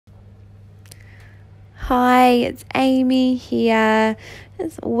Hi, it's Aimee here,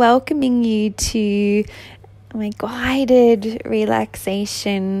 just welcoming you to my guided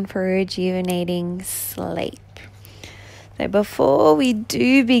relaxation for rejuvenating sleep. So before we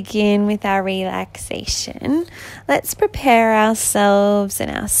do begin with our relaxation, let's prepare ourselves and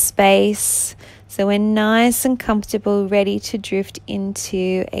our space so we're nice and comfortable, ready to drift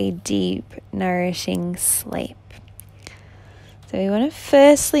into a deep, nourishing sleep. So we want to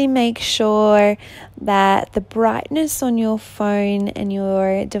firstly make sure that the brightness on your phone and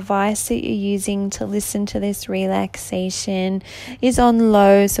your device that you're using to listen to this relaxation is on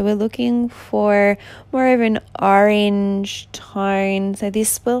low. So we're looking for more of an orange tone. So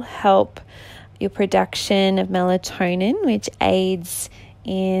this will help your production of melatonin, which aids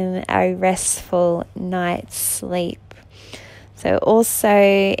in a restful night's sleep. So also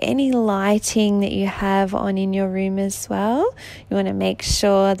any lighting that you have on in your room as well, you want to make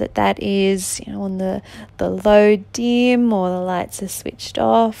sure that that is on the low dim, or the lights are switched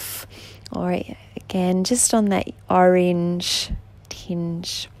off, or again just on that orange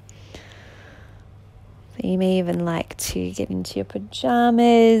tinge. So you may even like to get into your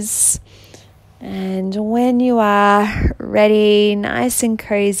pajamas, and when you are ready, nice and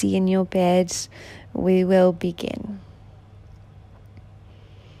cozy in your bed, we will begin.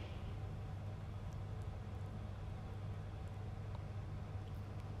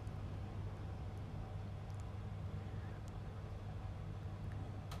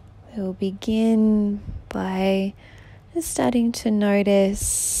 We'll begin by starting to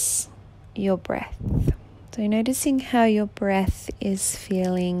notice your breath. So noticing how your breath is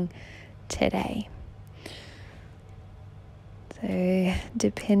feeling today. So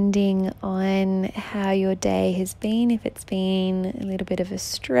depending on how your day has been, if it's been a little bit of a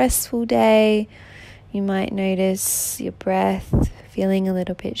stressful day, you might notice your breath feeling a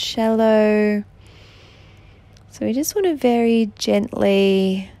little bit shallow. So we just want to very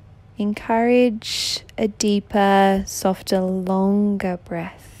gently encourage a deeper, softer, longer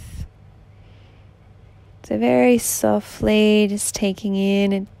breath. So very softly, just taking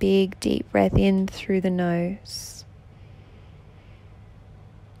in a big, deep breath in through the nose.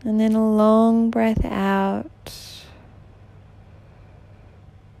 And then a long breath out.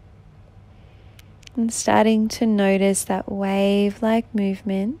 And starting to notice that wave-like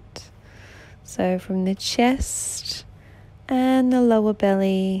movement. So from the chest and the lower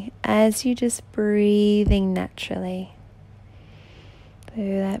belly, as you just breathing naturally. So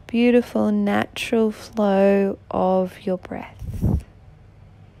that beautiful natural flow of your breath.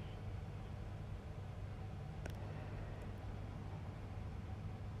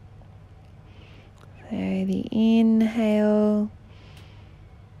 So the inhale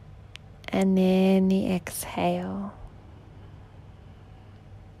and then the exhale.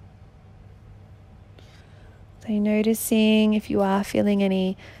 So noticing if you are feeling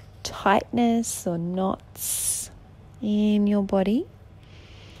any tightness or knots in your body.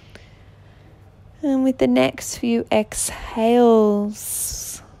 And with the next few exhales,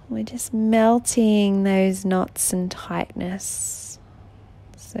 we're just melting those knots and tightness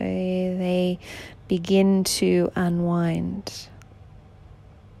so they begin to unwind.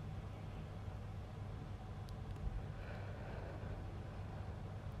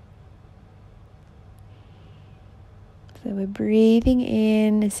 So we're breathing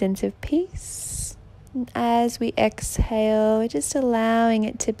in a sense of peace. And as we exhale, we're just allowing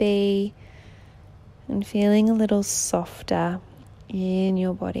it to be and feeling a little softer in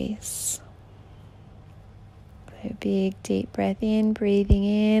your bodies. So a big deep breath in, breathing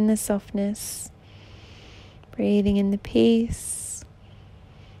in the softness, breathing in the peace.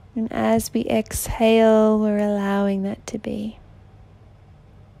 And as we exhale, we're allowing that to be.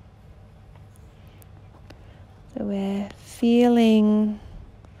 So we're feeling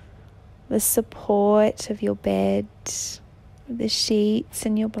the support of your bed, the sheets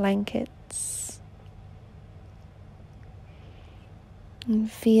and your blankets, and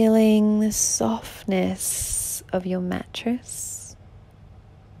feeling the softness of your mattress,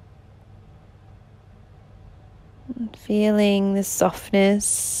 and feeling the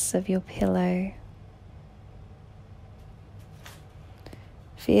softness of your pillow.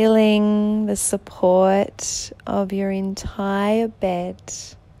 Feeling the support of your entire bed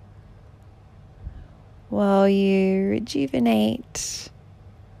while you rejuvenate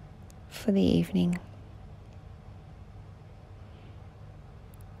for the evening.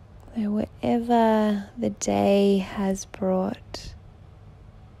 So whatever the day has brought,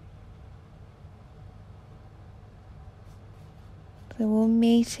 so we'll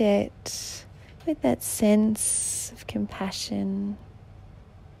meet it with that sense of compassion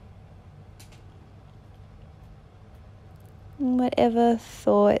And whatever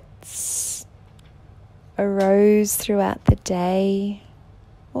thoughts arose throughout the day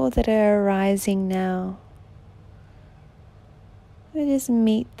or that are arising now, we just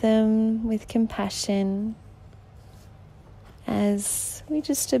meet them with compassion as we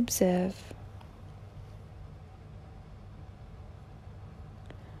just observe.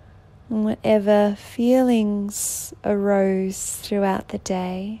 And whatever feelings arose throughout the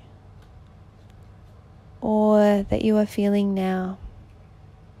day or that you are feeling now,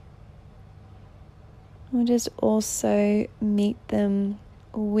 we'll just also meet them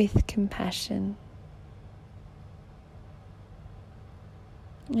with compassion.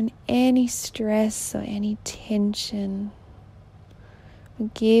 And any stress or any tension,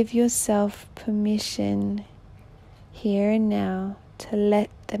 give yourself permission here and now to let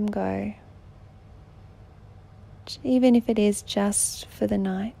them go, even if it is just for the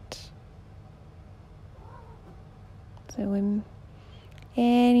night. So when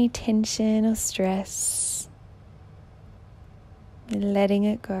any tension or stress, we're letting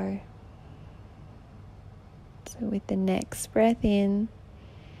it go. So with the next breath in,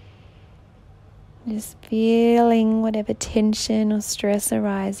 just feeling whatever tension or stress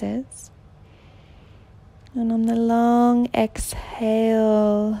arises. And on the long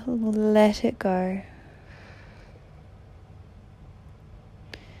exhale, let it go.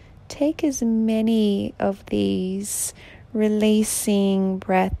 Take as many of these releasing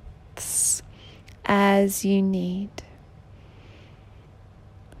breaths as you need.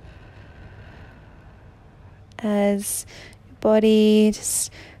 As your body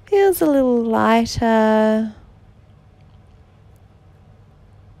just feels a little lighter,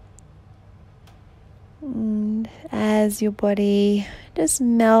 and as your body just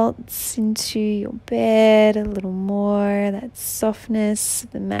melts into your bed a little more, that softness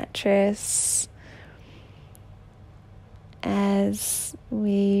of the mattress, as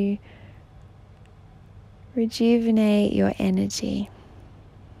we rejuvenate your energy.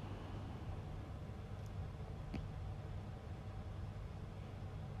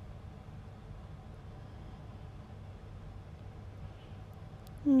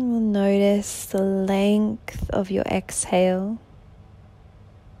 And we'll notice the length of your exhale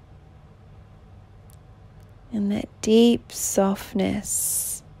and that deep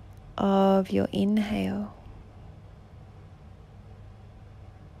softness of your inhale.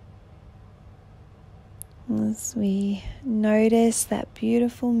 As we notice that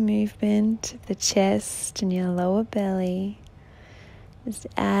beautiful movement of the chest and your lower belly, just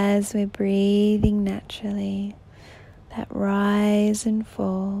as we're breathing naturally, that rise and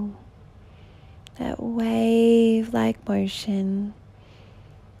fall, that wave-like motion.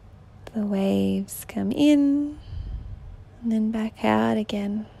 The waves come in and then back out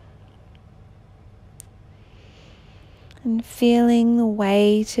again. And feeling the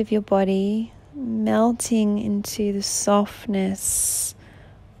weight of your body melting into the softness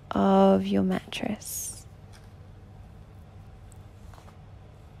of your mattress.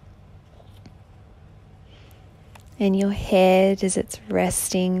 And your head as it's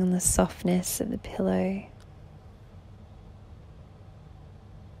resting on the softness of the pillow.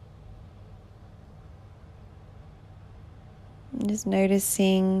 And just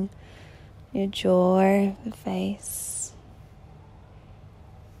noticing your jaw, the face.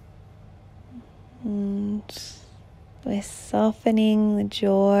 And we're softening the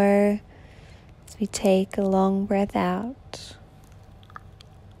jaw as we take a long breath out.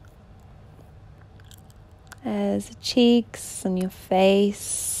 As the cheeks on your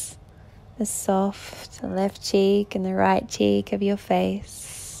face are soft, the left cheek and the right cheek of your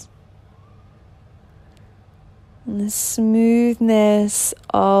face. And the smoothness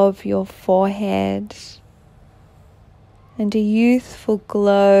of your forehead and a youthful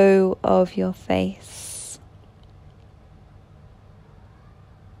glow of your face.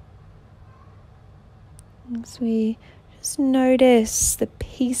 As we just notice the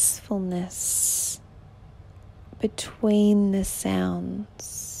peacefulness between the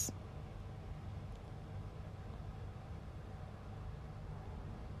sounds.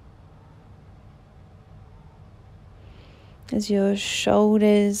 As your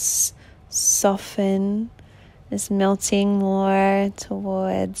shoulders soften, just melting more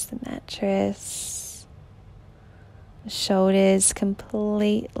towards the mattress. The shoulders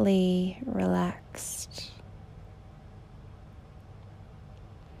completely relaxed.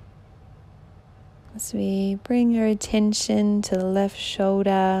 As we bring your attention to the left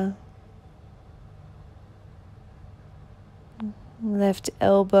shoulder, left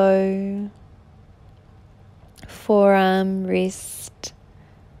elbow, forearm, wrist,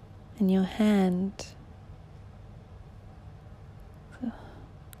 and your hand.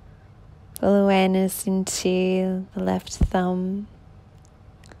 Full awareness into the left thumb,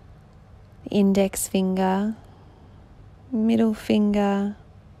 the index finger, middle finger,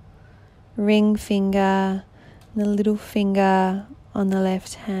 ring finger, and the little finger on the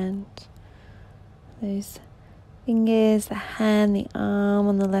left hand. Those fingers, the hand, the arm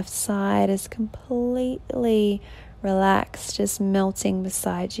on the left side is completely relaxed, just melting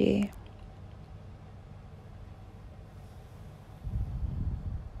beside you.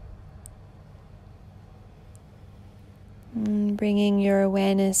 And bringing your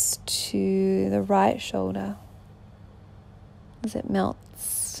awareness to the right shoulder as it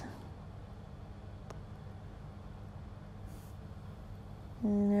melts.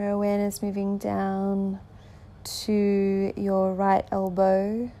 And your awareness moving down to your right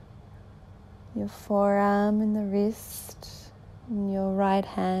elbow, your forearm and the wrist, and your right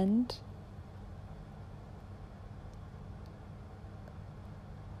hand.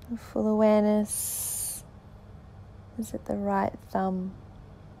 Full awareness is at the right thumb,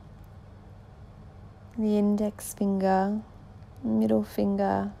 the index finger, middle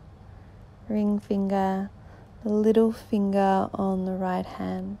finger, ring finger, the little finger on the right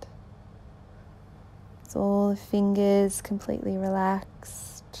hand. So all the fingers completely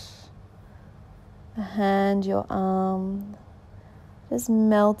relaxed. The hand, your arm, just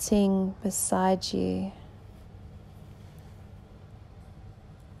melting beside you.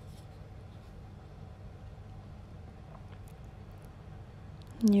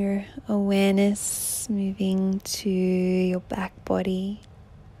 Your awareness moving to your back body.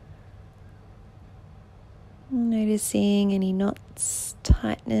 Noticing any knots,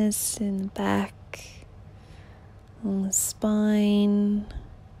 tightness in the back, on the spine.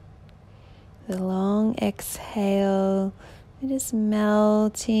 The long exhale, just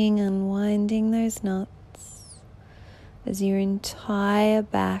melting, unwinding those knots as your entire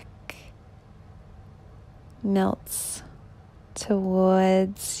back melts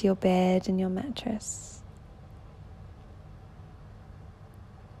towards your bed and your mattress.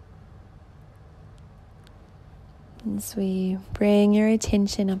 And so you bring your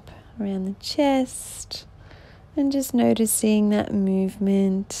attention up around the chest and just noticing that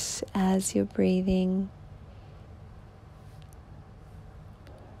movement as you're breathing.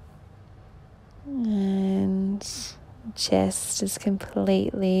 And chest is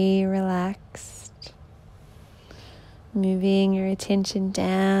completely relaxed. Moving your attention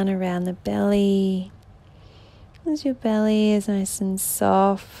down around the belly as your belly is nice and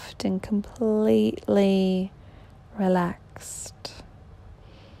soft and completely relaxed.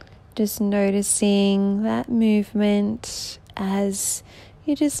 Just noticing that movement as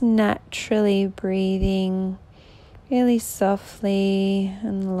you're just naturally breathing really softly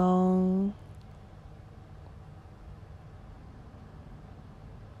and long.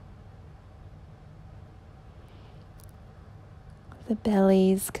 The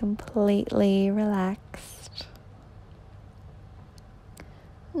belly's completely relaxed.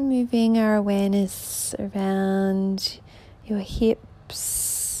 Moving our awareness around your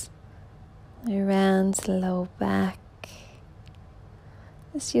hips, around the lower back.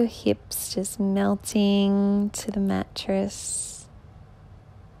 As your hips just melting to the mattress,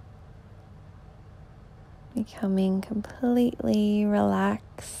 becoming completely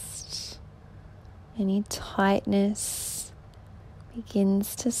relaxed. Any tightness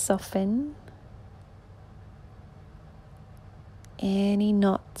begins to soften. Any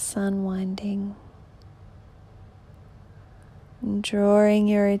knots unwinding. And drawing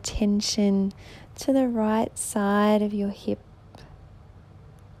your attention to the right side of your hip,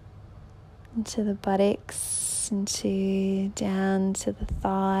 into the buttocks, down to the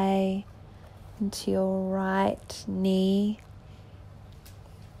thigh, into your right knee,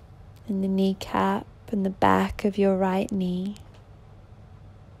 and the kneecap and the back of your right knee,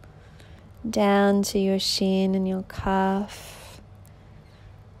 down to your shin and your calf,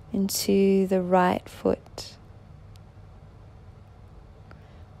 into the right foot,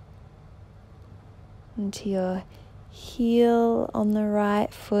 into your heel on the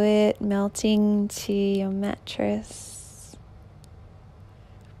right foot, melting to your mattress.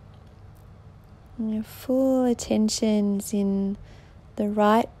 And your full attention's in the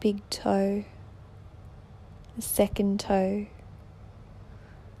right big toe, the second toe,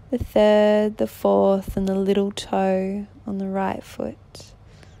 the third, the fourth, and the little toe on the right foot.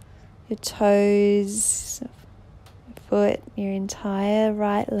 Your toes, foot, your entire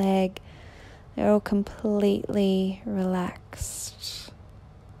right leg, they're all completely relaxed,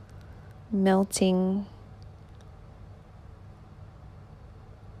 melting,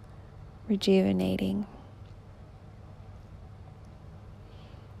 rejuvenating.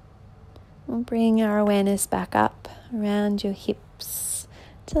 We'll bring our awareness back up around your hips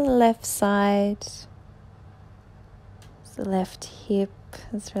to the left side. The left hip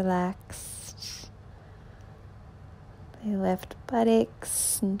is relaxed. The left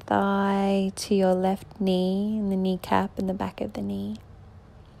buttocks and thigh to your left knee and the kneecap and the back of the knee.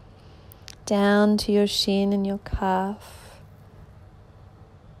 Down to your shin and your calf.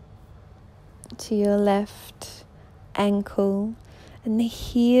 To your left ankle and the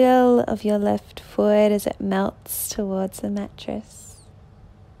heel of your left foot as it melts towards the mattress.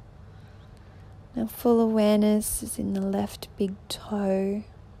 Now full awareness is in the left big toe,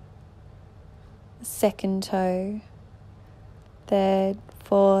 the second toe, third,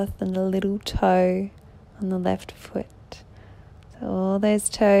 fourth, and the little toe on the left foot. So all those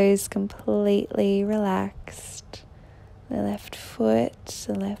toes completely relaxed. The left foot,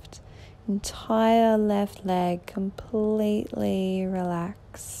 the entire left leg completely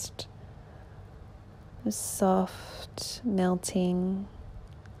relaxed. The soft melting.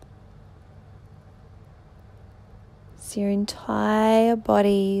 So your entire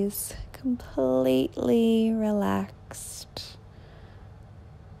body is completely relaxed.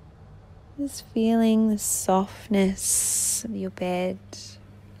 Just feeling the softness of your bed,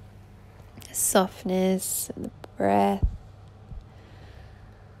 the softness of the breath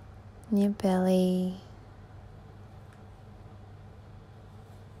in your belly,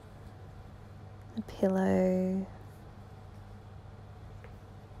 the pillow.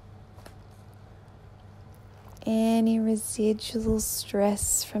 Any residual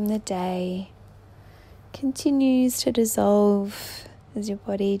stress from the day continues to dissolve as your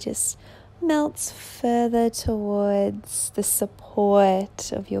body just melts further towards the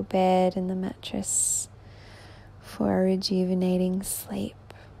support of your bed and the mattress for a rejuvenating sleep.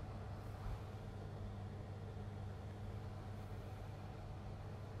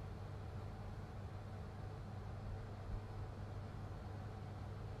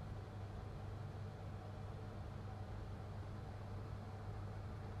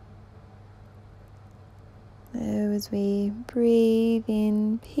 So as we breathe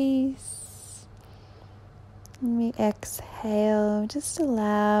in peace and we exhale, just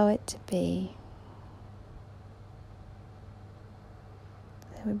allow it to be.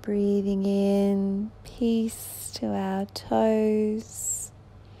 So we're breathing in peace to our toes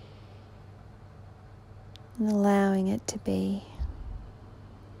and allowing it to be.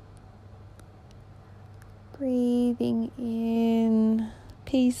 Breathing in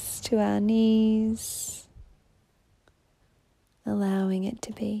peace to our knees. Allowing it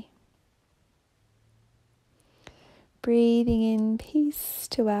to be. Breathing in peace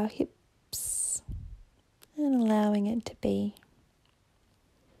to our hips and allowing it to be.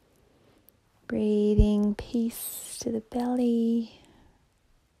 Breathing peace to the belly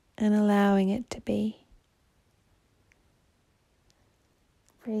and allowing it to be.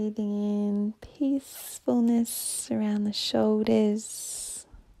 Breathing in peacefulness around the shoulders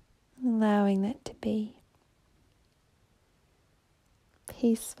and allowing that to be.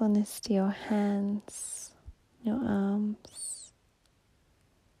 Peacefulness to your hands, your arms,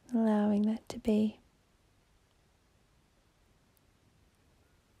 allowing that to be.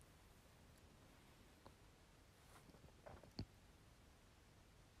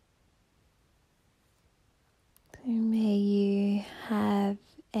 So may you have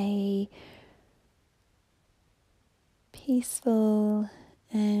a peaceful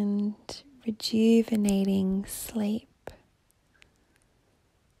and rejuvenating sleep.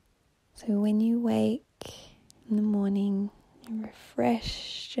 So when you wake in the morning, you're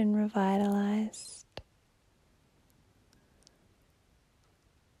refreshed and revitalized.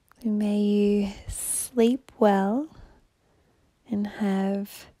 So may you sleep well and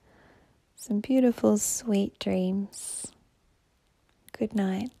have some beautiful, sweet dreams. Good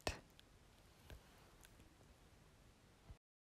night.